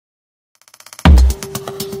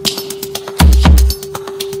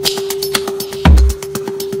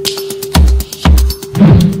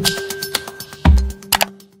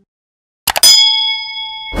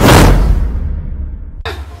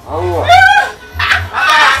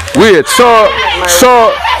Wait,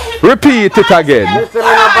 so repeat it again. Listen,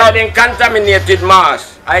 I'm buying contaminated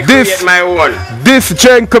mass. I create my own. This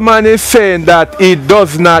gentleman is saying that he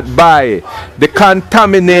does not buy the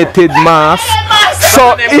contaminated mass.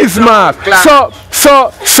 So his mass.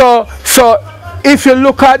 So if you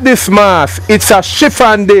look at this mass, it's a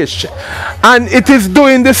chiffon dish, and it is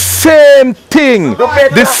doing the same thing,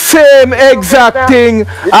 the same exact thing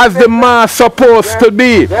as the mass supposed to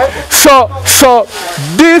be. So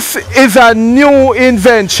this is a new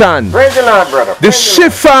invention. Praise the Lord, brother. The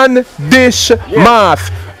chiffon dish mass.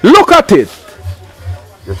 Look at it.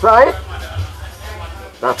 You saw it?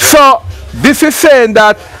 So this is saying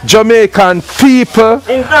that Jamaican people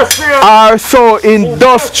are so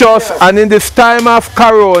industrious, and in this time of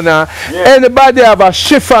Corona, anybody have a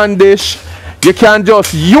chiffon dish, you can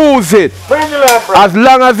just use it. As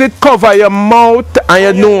long as it cover your mouth and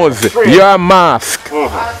your nose, your mask.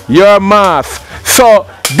 Your mask. So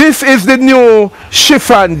this is the new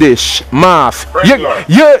chiffon dish mask.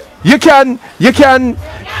 You can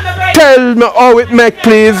tell me how it make,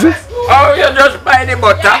 please? Oh, you just buy the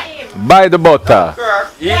butter. Buy the butter.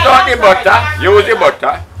 Heat out the butter, use the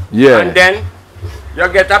butter. Yeah. And then you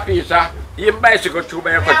get a piece of, you bicycle through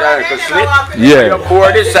by your cut a slit. Yeah. You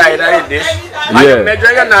pour the side of the dish. And you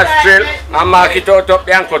measure your nostril and mark it out up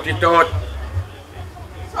there and cut it out.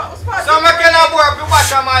 So I can work the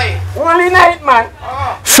butter, man. Only night, man.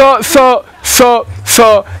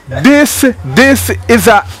 So this is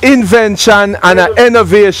an invention and an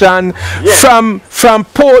innovation from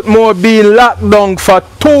Portmore being locked down for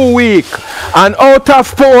 2 weeks, and out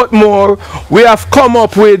of Portmore we have come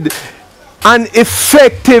up with an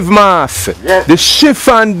effective mask, the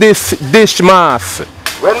chiffon dish mask.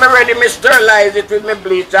 When I'm ready, I sterilize it with my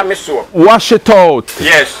bleach and my soap. Wash it out.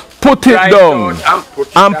 Yes. Put it down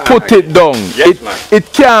and put it down. Yes,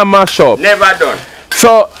 it can't mash up. Never done.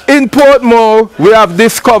 So in Portmore we have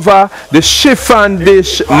discovered the chiffon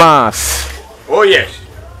dish mask. Oh yes.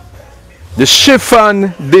 The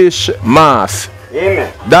chiffon dish mask.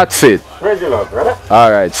 Amen. That's it. Praise the Lord, brother.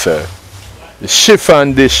 Alright, sir. The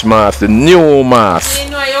chiffon dish mask, the new mask.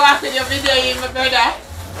 You know you watch your video, my brother.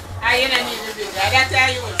 I need the video. That's how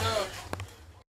you